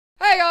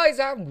guys,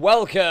 and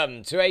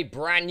welcome to a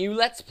brand new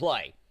Let's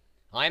Play.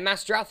 I'm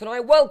Masterath, and I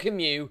welcome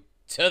you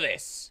to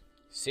this.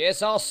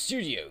 CSR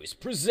Studios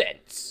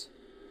presents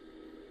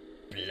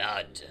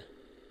Blood.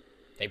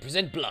 They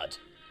present Blood.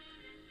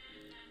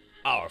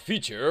 Our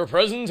feature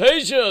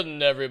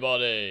presentation,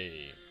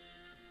 everybody.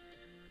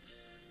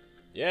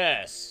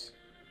 Yes.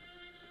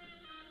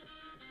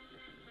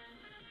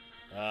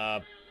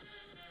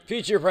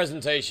 Feature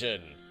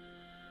presentation.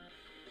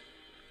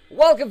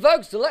 Welcome,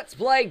 folks, to Let's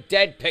Play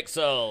Dead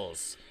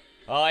Pixels.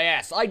 Oh,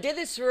 yes. I did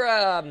this for,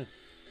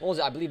 what was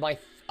it? I believe my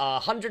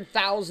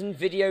 100,000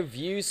 video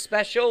views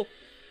special.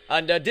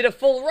 And did a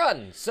full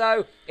run.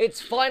 So,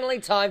 it's finally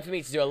time for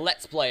me to do a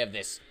Let's Play of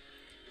this.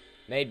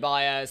 Made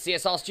by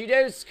CSR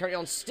Studios, currently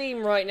on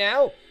Steam right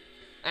now.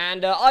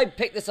 And I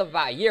picked this up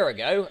about a year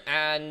ago.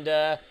 And,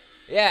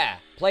 yeah,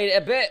 played it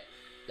a bit,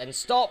 then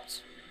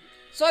stopped.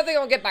 So I think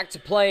I'll get back to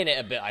playing it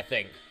a bit, I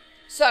think.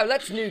 So,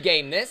 let's new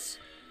game this.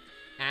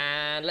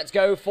 And let's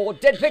go for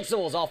Dead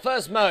Pixels, our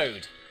first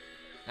mode.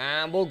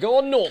 And we'll go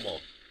on normal.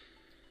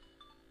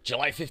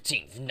 July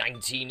 15th,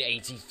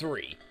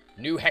 1983.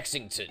 New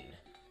Hexington.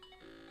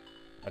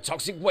 A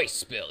toxic waste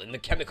spill in the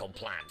chemical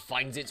plant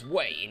finds its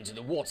way into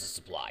the water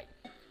supply.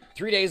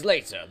 3 days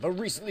later, the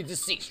recently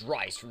deceased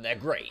rise from their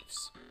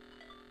graves.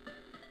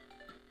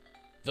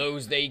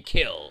 Those they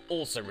kill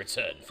also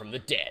return from the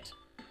dead.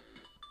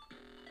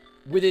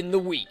 Within the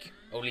week,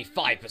 only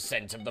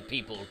 5% of the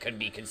people can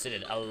be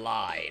considered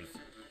alive.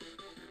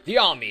 The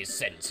army is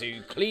sent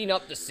to clean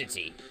up the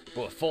city,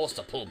 but were forced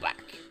to pull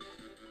back.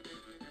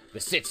 The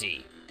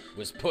city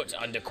was put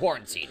under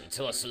quarantine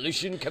until a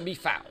solution can be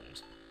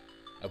found.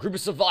 A group of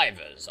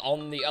survivors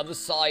on the other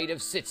side of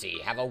city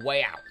have a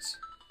way out.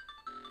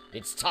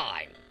 It's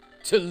time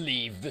to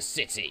leave the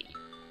city.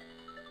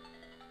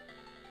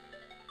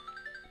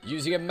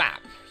 Using a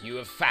map, you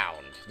have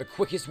found the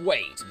quickest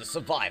way to the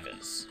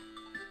survivors.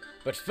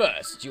 But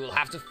first, you will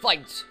have to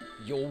fight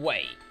your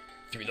way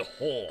through the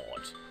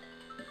Horde.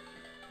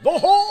 The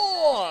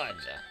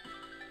Horde!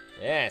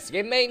 Yes,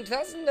 game made in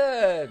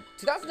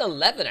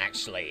 2011,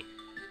 actually.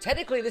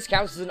 Technically, this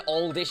counts as an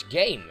oldish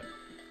game.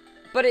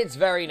 But it's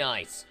very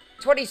nice.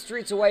 20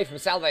 streets away from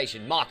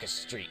Salvation, Marcus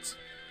Street.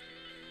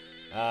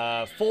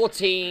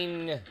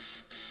 14...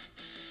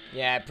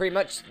 Yeah, pretty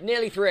much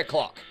nearly 3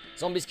 o'clock.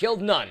 Zombies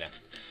killed? None.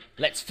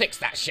 Let's fix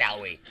that,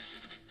 shall we?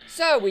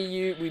 So,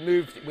 we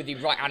moved with the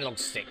right analog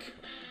stick.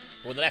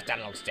 Or the left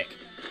analog stick.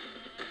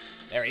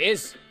 There he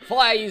is.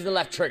 Fire using the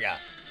left trigger.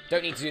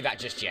 Don't need to do that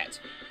just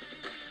yet.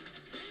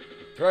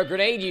 Throw a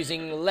grenade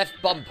using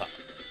left bumper.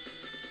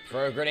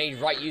 Throw a grenade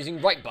right using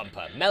right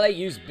bumper. Melee,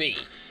 use B.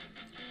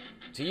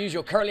 To use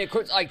your currently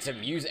equipped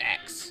item, use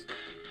X.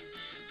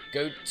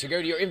 To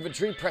go to your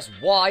inventory, press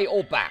Y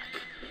or back.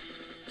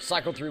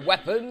 Cycle through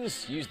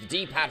weapons, use the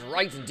D-pad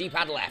right and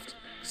D-pad left.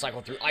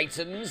 Cycle through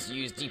items,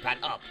 use D-pad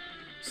up.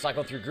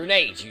 Cycle through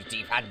grenades, use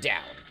D-pad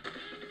down.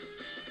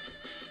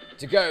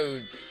 To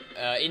go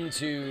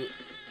into...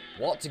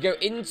 What? To go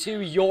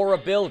into your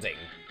building.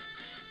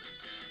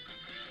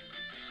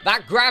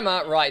 That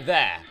grammar right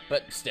there,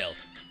 but still.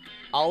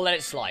 I'll let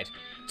it slide.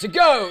 To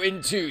go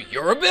into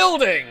your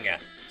building!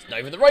 It's not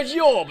even the right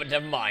your, but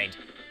never mind.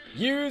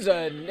 Use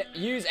a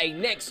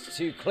next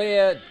to a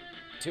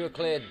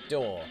clear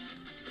door.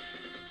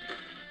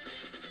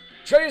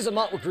 Trays are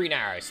marked with green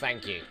arrows,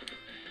 thank you.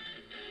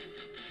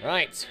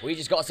 Right, we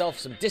just got ourselves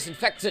some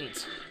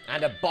disinfectant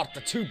and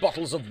the 2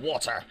 bottles of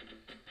water.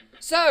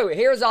 So,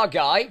 here's our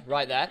guy,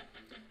 right there.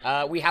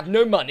 We have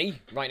no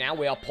money right now,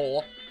 we are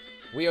poor.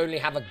 We only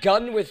have a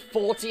gun with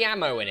 40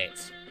 ammo in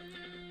it.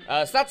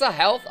 So that's our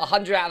health,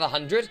 100 out of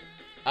 100.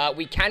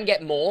 We can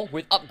get more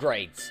with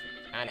upgrades.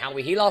 And how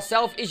we heal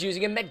ourselves is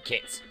using a med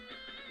kit.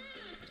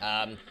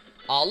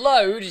 Our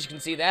load, as you can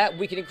see there,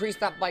 we can increase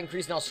that by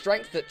increasing our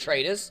strength at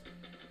traders.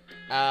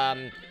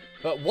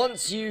 But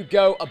once you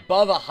go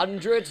above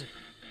 100,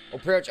 or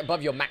pretty much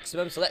above your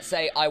maximum, so let's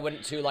say I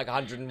went to like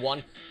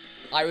 101,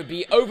 I would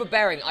be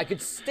overbearing. I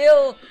could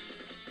still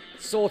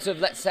sort of,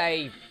 let's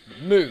say,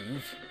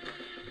 move,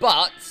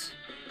 but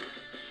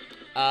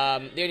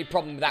the only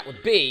problem with that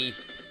would be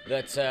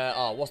that,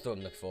 oh, what's the one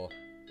I'm looking for?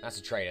 That's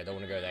a trader, don't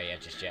want to go there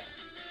yet, just yet.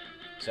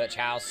 Search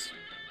house.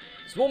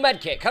 Small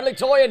medkit, cuddly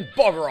toy, and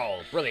bog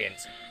roll.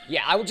 Brilliant.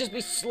 Yeah, I will just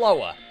be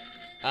slower.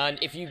 And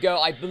if you go,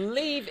 I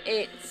believe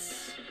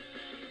it's...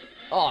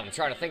 Oh, I'm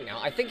trying to think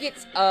now. I think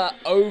it's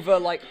over,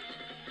 like,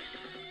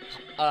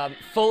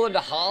 full and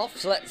a half.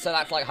 So that's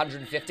like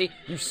 150.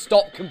 You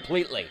stop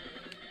completely.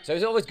 So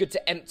it's always good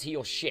to empty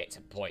your shit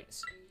at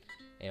points.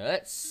 Anyway,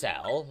 let's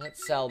sell.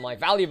 Let's sell my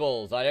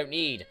valuables I don't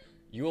need.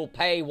 You will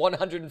pay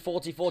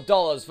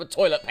 $144 for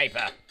toilet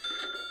paper.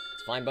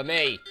 It's fine by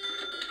me.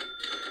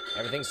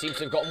 Everything seems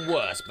to have gotten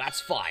worse, but that's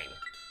fine.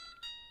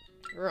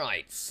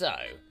 Right, so,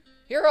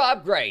 here are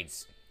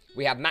upgrades.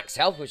 We have max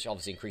health, which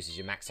obviously increases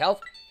your max health.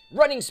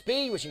 Running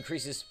speed, which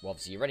increases, well,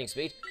 obviously, your running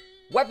speed.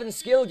 Weapon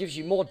skill gives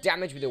you more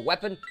damage with your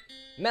weapon.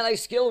 Melee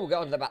skill, we'll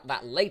go on about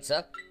that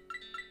later.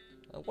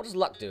 What does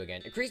luck do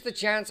again? Increase the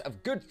chance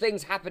of good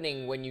things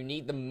happening when you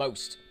need them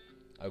most.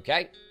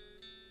 Okay.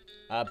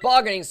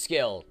 Bargaining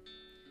skill,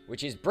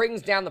 which is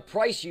brings down the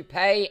price you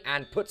pay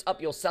and puts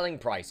up your selling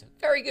price.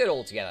 Very good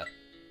altogether.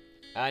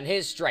 And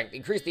here's strength.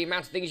 Increase the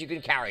amount of things you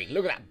can carry.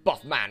 Look at that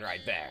buff man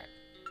right there.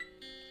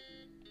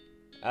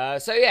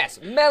 So yes,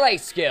 melee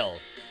skill.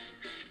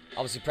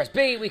 Obviously press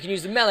B, we can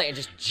use the melee and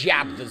just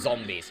jab the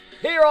zombies.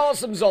 Here are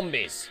some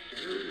zombies.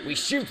 We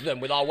shoot them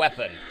with our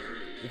weapon.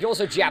 We can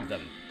also jab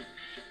them.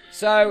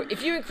 So,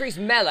 if you increase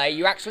melee,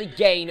 you actually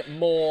gain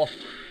more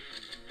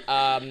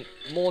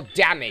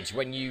damage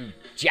when you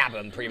jab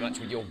them, pretty much,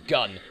 with your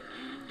gun.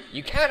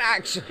 You can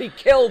actually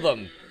kill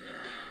them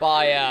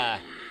by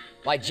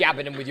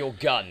jabbing them with your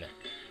gun.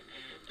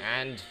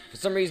 And, for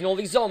some reason, all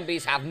these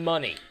zombies have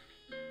money.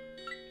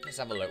 Let's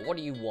have a look. What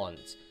do you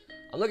want?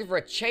 I'm looking for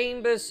a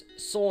Chambers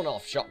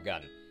sawn-off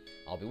shotgun.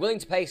 I'll be willing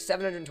to pay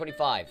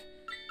 $725.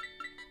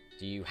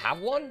 Do you have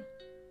one?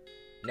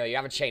 No, you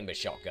have a Chambers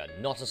shotgun,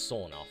 not a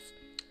sawn-off.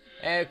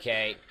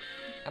 Okay.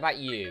 How about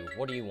you?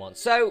 What do you want?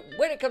 So,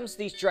 when it comes to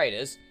these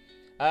traders,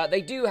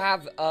 they do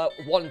have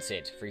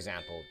wanted, for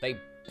example.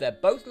 They're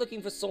both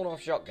looking for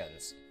sawn-off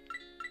shotguns.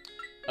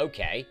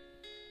 Okay.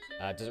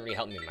 Doesn't really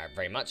help me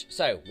very much.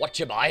 So, what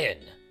you buying?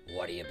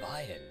 What are you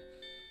buying?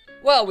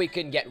 Well, we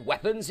can get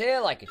weapons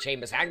here, like a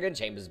Chambers handgun,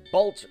 Chambers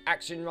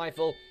bolt-action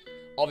rifle.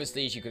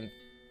 Obviously, as you can...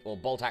 or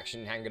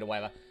bolt-action handgun or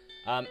whatever.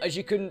 As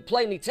you can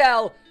plainly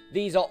tell,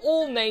 these are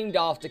all named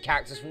after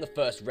characters from the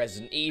first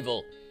Resident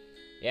Evil.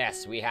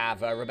 Yes, we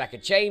have Rebecca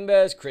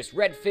Chambers, Chris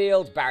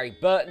Redfield, Barry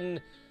Burton,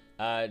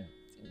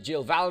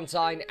 Jill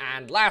Valentine,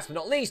 and last but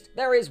not least,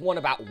 there is one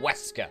about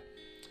Wesker.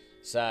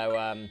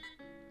 So,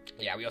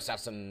 yeah, we also have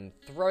some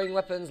throwing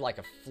weapons, like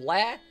a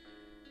flare,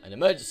 an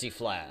emergency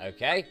flare,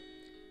 okay?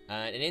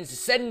 An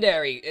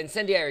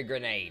incendiary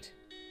grenade.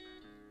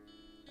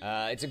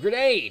 It's a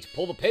grenade.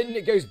 Pull the pin,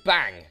 it goes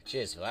bang.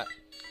 Cheers for that.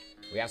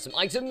 We have some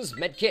items,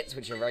 medkits,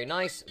 which are very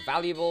nice.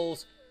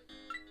 Valuables.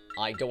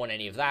 I don't want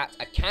any of that.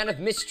 A can of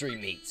mystery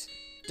meat.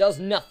 Does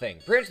nothing.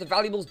 Pretty much the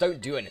valuables don't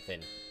do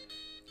anything.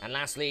 And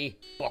lastly,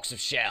 box of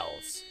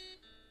shells.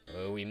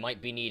 Oh, we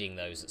might be needing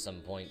those at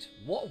some point.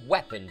 What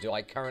weapon do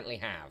I currently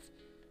have?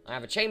 I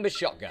have a Chambers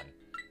shotgun,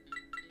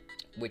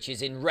 which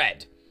is in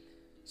red.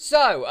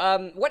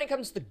 So, when it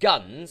comes to the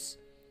guns,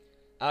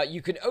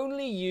 you can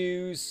only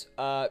use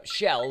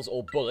shells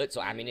or bullets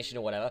or ammunition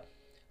or whatever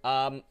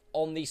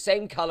on the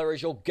same color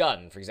as your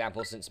gun. For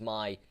example, since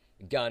my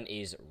gun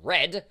is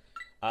red,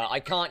 I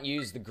can't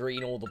use the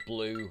green or the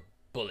blue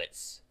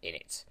bullets in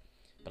it.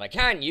 But I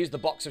can use the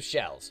box of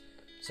shells.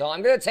 So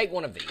I'm going to take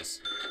one of these.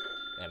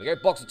 There we go,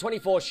 box of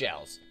 24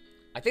 shells.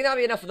 I think that'll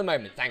be enough for the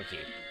moment, thank you.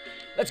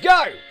 Let's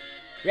go!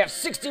 We have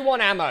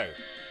 61 ammo.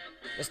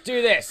 Let's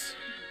do this.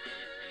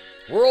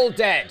 We're all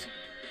dead.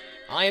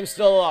 I am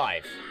still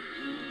alive.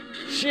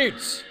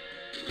 Shoot!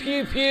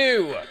 Pew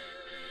pew!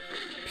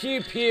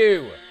 Pew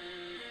pew!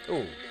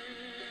 Ooh.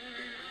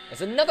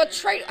 There's another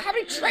trader. How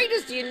many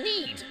traders do you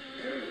need?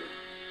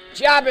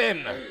 Jab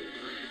him!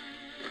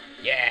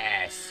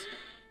 Yes!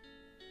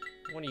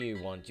 What do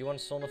you want? Do you want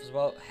a sawn-off as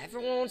well?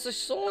 Everyone wants a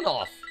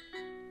sawn-off!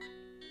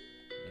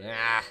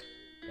 Nah,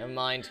 never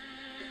mind.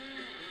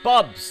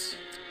 Bubs!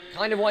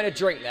 Kind of want a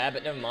drink there,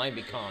 but never mind,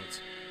 we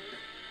can't.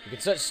 You can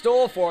search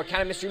store for a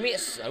can of mystery meat,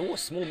 a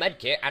small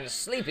medkit, and a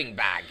sleeping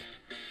bag.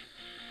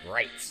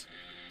 Great.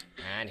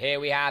 And here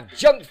we have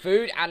junk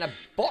food and a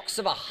box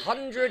of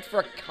 100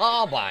 for a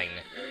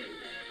carbine.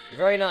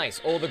 Very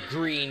nice. Or the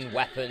green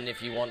weapon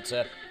if you want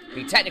to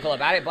be technical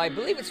about it, but I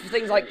believe it's for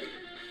things like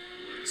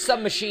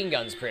submachine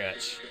guns, pretty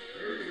much.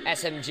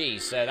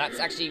 SMGs, so that's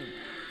actually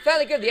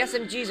fairly good. The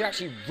SMGs are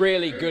actually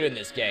really good in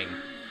this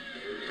game.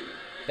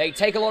 They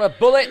take a lot of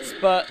bullets,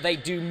 but they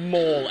do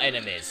maul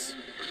enemies.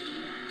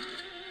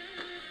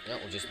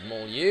 That will just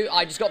maul you.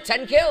 I just got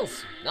 10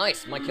 kills.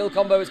 Nice. My kill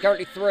combo is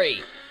currently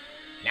 3.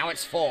 Now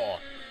it's 4.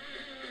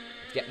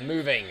 Let's get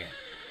moving.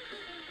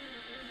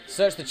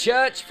 Search the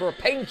church for a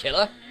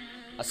painkiller,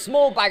 a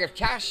small bag of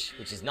cash,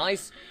 which is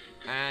nice,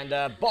 and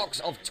a box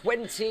of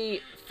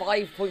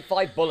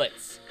 25.5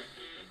 bullets.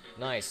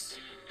 Nice.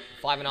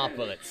 5.5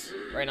 bullets.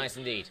 Very nice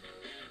indeed.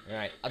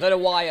 Alright. I don't know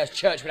why a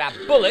church would have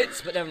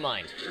bullets, but never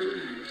mind.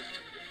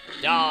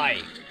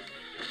 Die.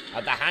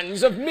 At the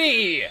hands of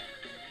me.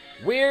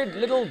 Weird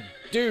little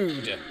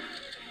dude.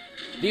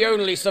 The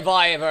only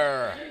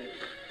survivor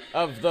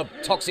of the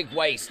toxic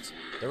waste.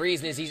 The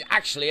reason is he's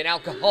actually an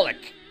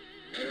alcoholic.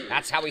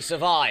 That's how he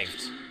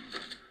survived.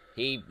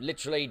 He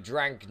literally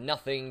drank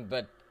nothing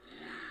but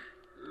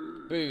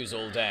booze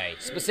all day.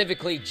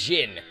 Specifically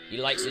gin. He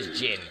likes his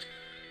gin.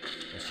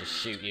 Let's just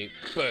shoot you.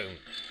 Boom.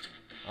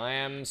 I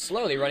am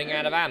slowly running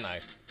out of ammo.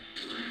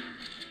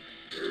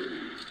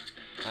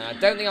 And I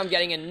don't think I'm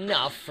getting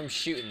enough from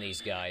shooting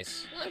these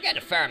guys. I'm getting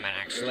a fair amount,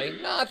 actually.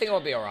 No, I think I'll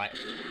be alright.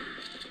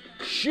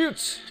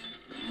 Shoot!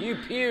 Pew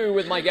pew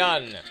with my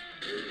gun.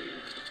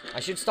 I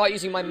should start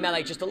using my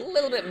melee just a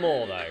little bit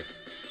more, though.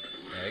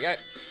 There we go.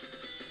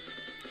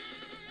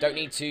 Don't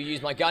need to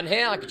use my gun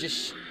here. I could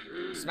just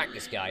smack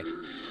this guy.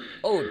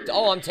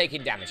 Oh, I'm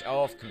taking damage.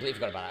 Oh, I've completely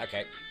forgot about that.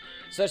 Okay.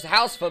 Search the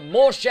house for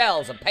more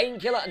shells, a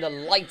painkiller, and a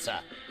lighter.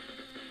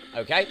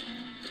 Okay.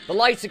 The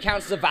lighter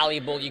counts as a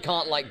valuable. You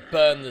can't, like,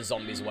 burn the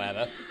zombies,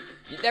 whatever.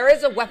 There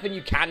is a weapon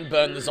you can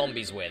burn the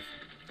zombies with.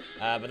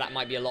 But that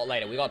might be a lot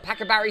later. We've got a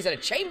pack of batteries and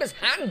a chamber's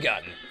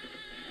handgun.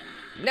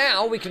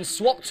 Now we can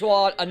swap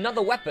to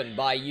another weapon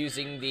by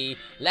using the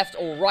left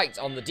or right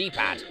on the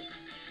D-pad.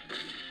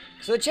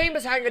 So the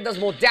chamber's handgun does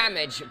more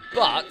damage,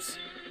 but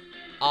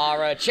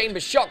our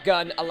chamber's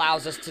shotgun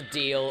allows us to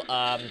deal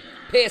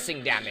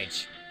piercing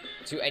damage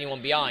to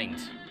anyone behind.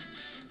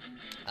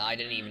 I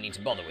didn't even need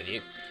to bother with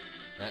you.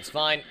 That's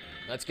fine.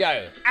 Let's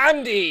go.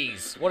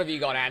 Andes! What have you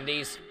got,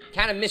 Andes?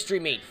 Can of mystery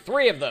meat.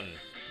 3 of them.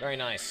 Very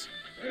nice.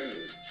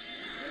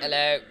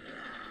 Hello. I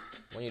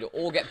want you to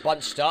all get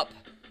bunched up.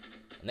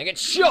 And they get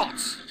shot!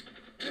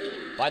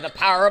 By the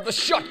power of the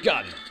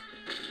shotgun.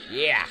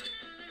 Yeah.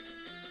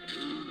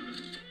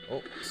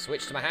 Oh,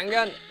 switch to my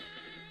handgun.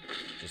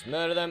 Just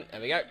murder them.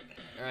 There we go.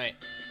 Alright.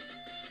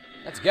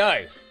 Let's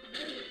go.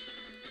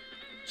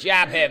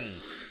 Jab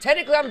him.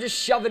 Technically, I'm just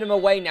shoving him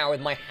away now with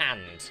my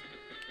hand.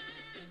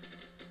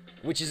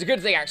 Which is a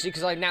good thing, actually,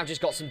 because I've now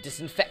just got some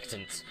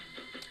disinfectant.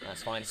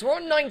 That's fine. So we're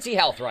on 90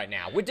 health right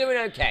now. We're doing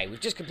okay. We've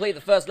just completed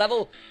the first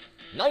level.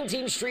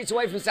 19 streets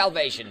away from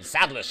salvation.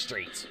 Sadler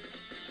Street.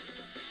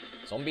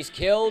 Zombies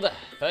killed.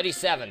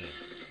 37.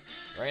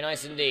 Very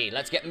nice indeed.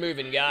 Let's get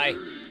moving, guy.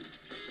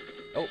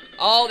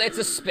 Oh, it's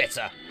a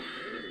spitter.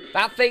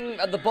 That thing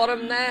at the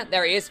bottom there,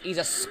 there he is. He's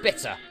a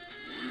spitter.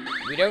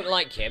 We don't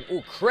like him.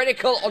 Oh,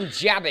 critical on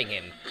jabbing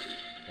him.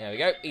 There we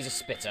go. He's a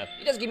spitter.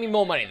 He does give me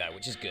more money, though,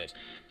 which is good.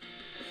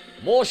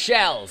 More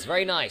shells.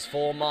 Very nice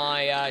for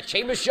my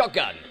chamber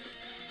shotgun.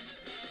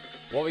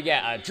 What we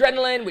get?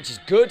 Adrenaline, which is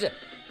good.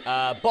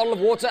 Bottle of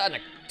water and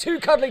 2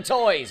 cuddly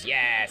toys.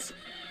 Yes.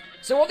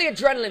 So what the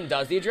adrenaline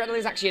does, the adrenaline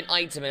is actually an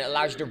item and it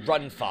allows you to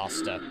run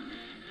faster.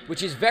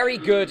 Which is very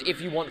good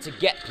if you want to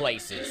get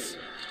places.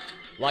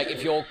 Like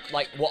if you're,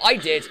 like what I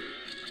did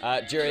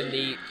during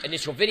the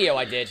initial video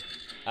I did.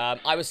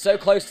 I was so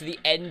close to the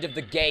end of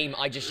the game,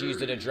 I just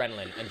used an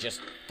adrenaline and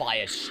just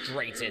fired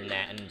straight in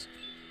there. And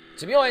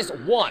to be honest,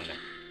 won.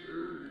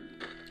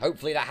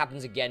 Hopefully that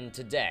happens again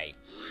today.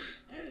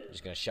 I'm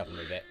just going to shove him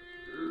a bit.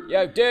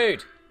 Yo,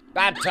 dude!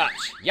 Bad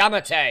touch.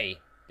 Yamate,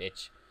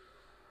 bitch.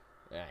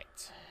 Right.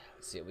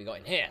 Let's see what we got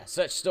in here.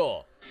 Search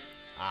store.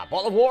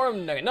 Bottle of water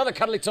and another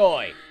cuddly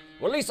toy.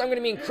 Well, at least I'm going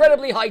to be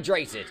incredibly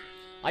hydrated.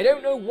 I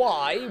don't know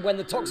why, when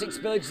the toxic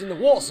spillage is in the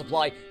water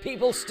supply,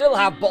 people still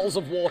have bottles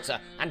of water.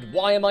 And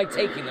why am I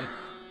taking them?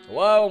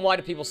 Whoa, and why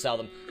do people sell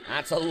them?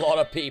 That's a lot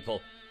of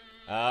people.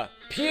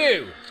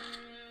 Pew!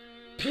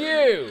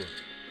 Pew!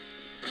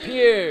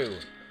 Pew!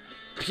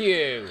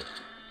 Pew!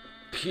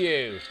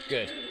 Pew!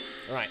 Good.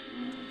 Alright.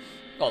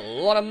 Got a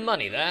lot of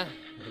money there.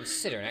 I'm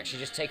considering actually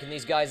just taking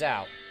these guys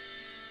out.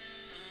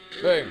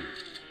 Boom.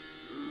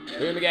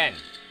 Boom again.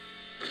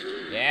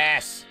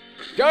 Yes.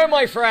 Go,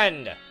 my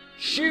friend!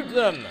 Shoot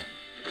them!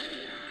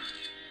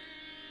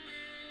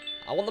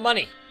 I want the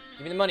money.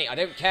 Give me the money. I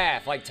don't care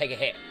if I take a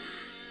hit.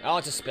 Oh,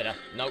 it's a spitter.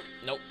 Nope,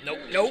 nope, nope,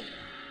 nope.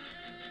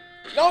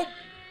 Nope!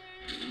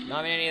 Not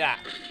having any of that.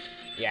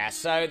 Yeah,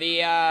 so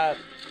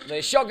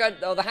the shotgun,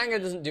 the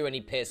handgun doesn't do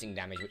any piercing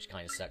damage, which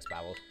kind of sucks,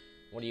 Babel.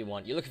 What do you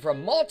want? You're looking for a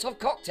Molotov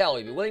cocktail.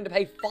 You'd be willing to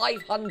pay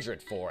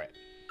 500 for it.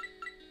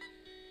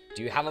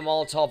 Do you have a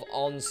Molotov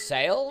on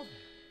sale?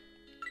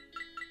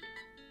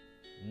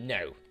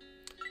 No.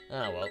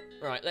 Oh, well.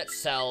 Right, let's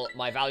sell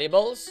my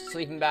valuables.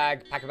 Sleeping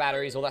bag, pack of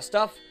batteries, all that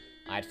stuff.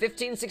 I had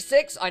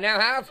 1566. I now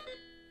have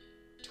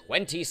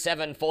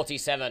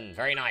 2747.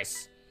 Very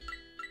nice.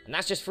 And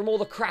that's just from all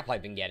the crap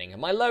I've been getting.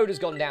 And my load has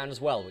gone down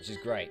as well, which is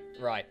great.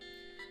 Right.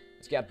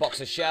 Let's get a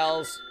box of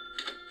shells.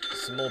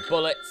 Some more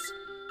bullets.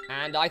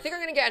 And I think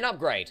I'm going to get an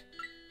upgrade.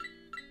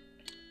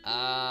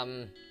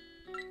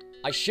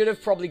 I should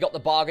have probably got the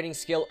bargaining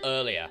skill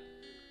earlier.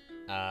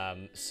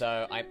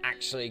 So I'm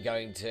actually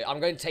going to... I'm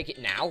going to take it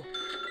now.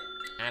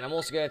 And I'm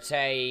also going to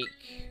take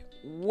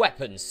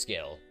weapon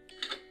skill.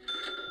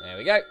 There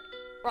we go.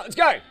 Right, let's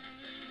go.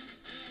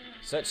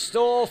 Search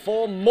store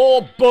for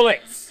more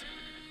bullets.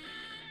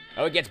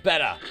 Oh, it gets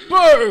better.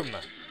 Boom!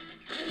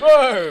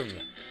 Boom!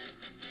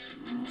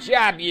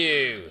 Jab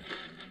you.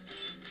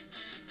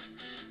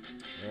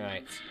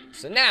 Right.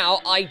 So now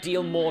I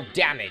deal more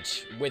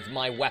damage with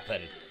my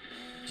weapon.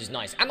 Which is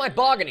nice. And my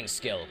bargaining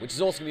skill, which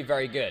is also going to be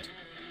very good.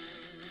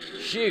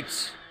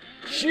 Shoot.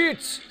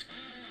 Shoot!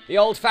 The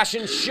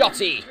old-fashioned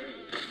shotty.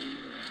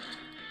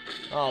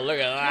 Oh, look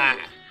at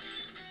that.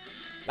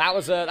 That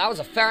was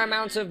a fair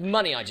amount of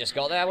money I just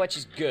got there, which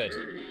is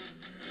good.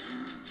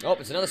 Oh,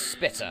 it's another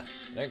spitter.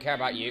 I don't care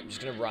about you. I'm just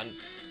going to run.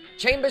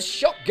 Chamber's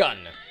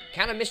shotgun.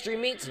 Can of mystery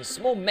meats and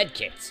small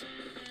medkit.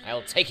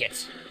 I'll take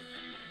it.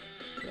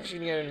 I'm actually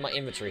going to go into my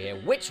inventory here.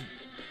 Which...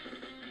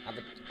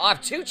 I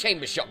have 2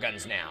 chamber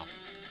shotguns now.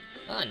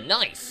 Ah,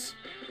 nice.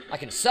 I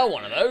can sell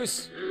one of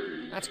those.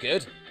 That's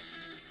good.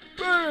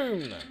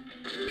 Boom!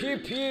 Pew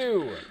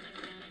pew!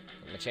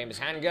 My chamber's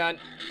handgun.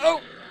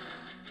 Oh!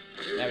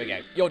 There we go.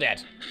 You're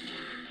dead.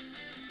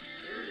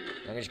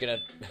 I'm just gonna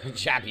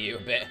jab you a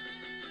bit.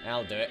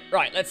 I'll do it.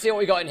 Right, let's see what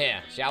we got in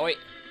here, shall we?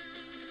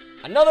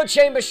 Another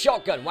chamber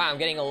shotgun. Wow, I'm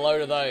getting a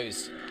load of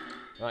those.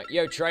 Right,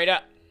 yo, trader.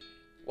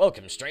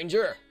 Welcome,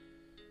 stranger.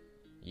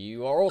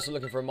 You are also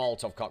looking for a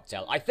Molotov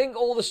cocktail. I think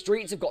all the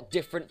streets have got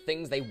different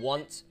things they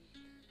want.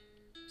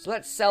 So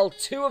let's sell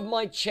 2 of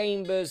my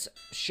Chambers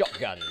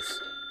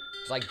shotguns.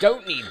 Because I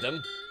don't need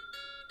them.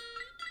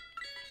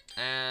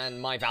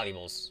 And my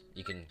valuables.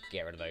 You can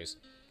get rid of those.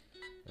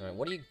 Alright,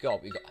 what do you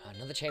got? We've got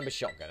another Chambers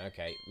shotgun.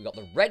 Okay, we got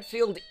the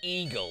Redfield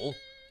Eagle.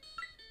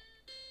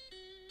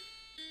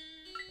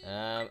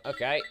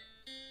 Okay.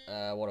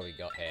 What do we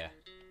got here?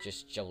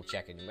 Just double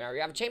checking. We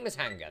have a Chambers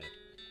handgun.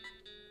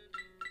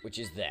 Which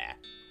is there.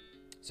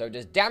 So it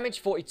does damage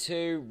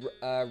 42,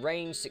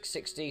 range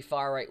 660,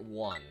 fire rate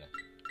 1.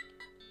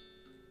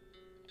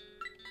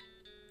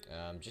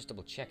 Just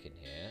double checking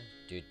here.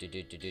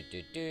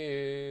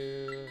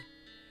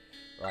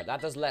 Right,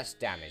 that does less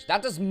damage.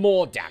 That does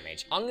more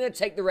damage. I'm going to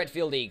take the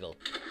Redfield Eagle.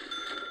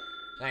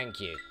 Thank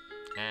you.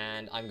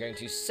 And I'm going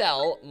to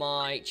sell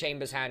my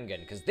Chambers handgun,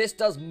 because this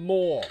does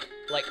more,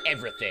 like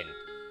everything.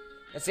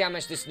 Let's see how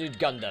much this new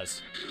gun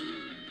does.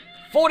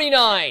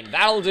 49!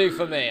 That'll do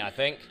for me, I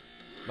think.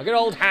 My good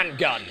old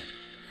handgun.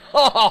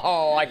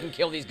 Oh, I can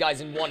kill these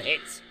guys in 1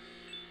 hit.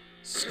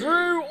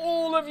 Screw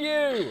all of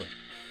you!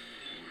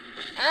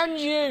 And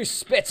you,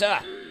 spitter!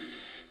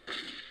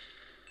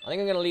 I think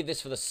I'm going to leave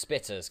this for the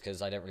spitters,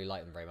 because I don't really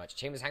like them very much.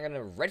 Chambers handgun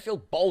and a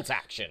Redfield bolt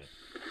action.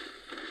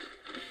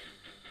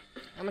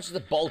 How much does the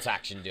bolt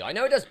action do? I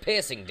know it does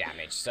piercing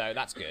damage, so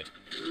that's good.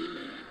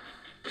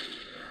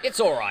 It's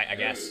alright, I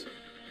guess.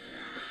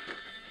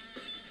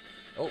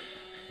 Oh,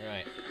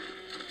 right.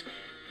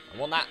 I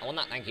want that,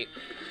 thank you.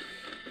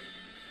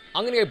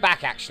 I'm going to go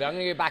back, actually. I'm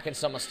going to go back and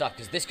sell my stuff,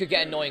 because this could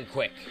get annoying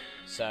quick.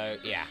 So,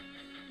 yeah.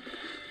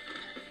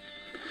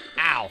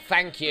 Ow,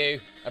 thank you.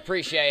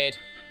 Appreciated.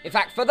 In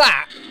fact, for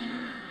that...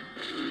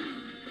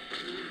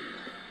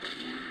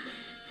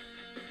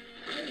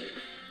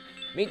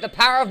 meet the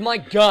power of my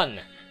gun.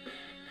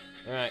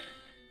 Alright.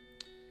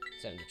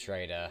 Send to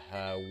trader.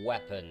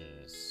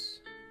 Weapons.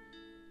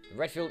 The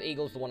Redfield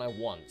Eagle's the one I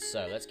want,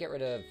 so let's get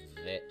rid of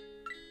it.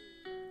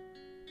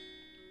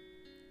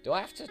 Do I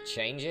have to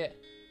change it?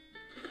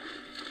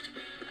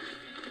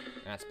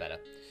 That's better.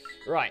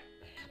 Right.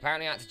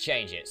 Apparently I have to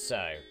change it,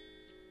 so...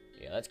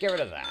 yeah, let's get rid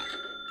of that.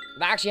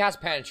 That actually has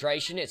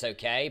penetration, it's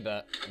okay,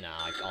 but... no,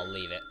 I'll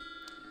leave it.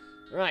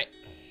 Right.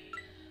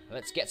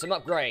 Let's get some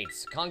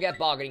upgrades. Can't get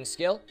bargaining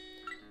skill.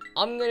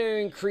 I'm going to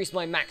increase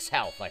my max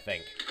health, I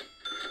think.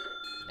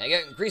 There you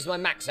go, increase my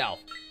max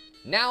health.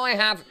 Now I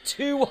have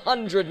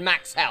 200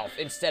 max health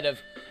instead of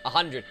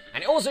 100.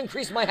 And it also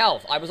increased my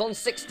health. I was on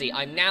 60,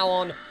 I'm now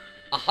on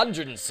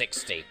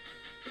 160.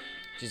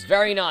 Which is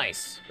very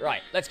nice.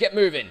 Right, let's get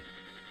moving.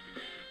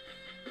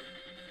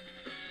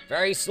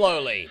 Very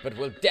slowly, but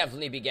we'll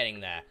definitely be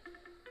getting there.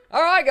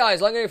 Alright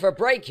guys, I'm going to go for a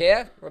break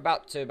here. We're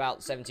about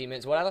 17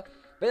 minutes, whatever.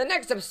 But in the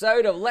next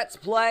episode of Let's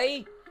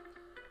Play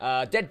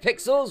Dead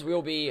Pixels,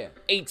 we'll be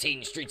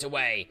 18 streets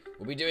away.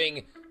 We'll be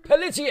doing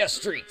Politia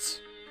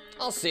Street.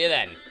 I'll see you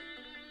then.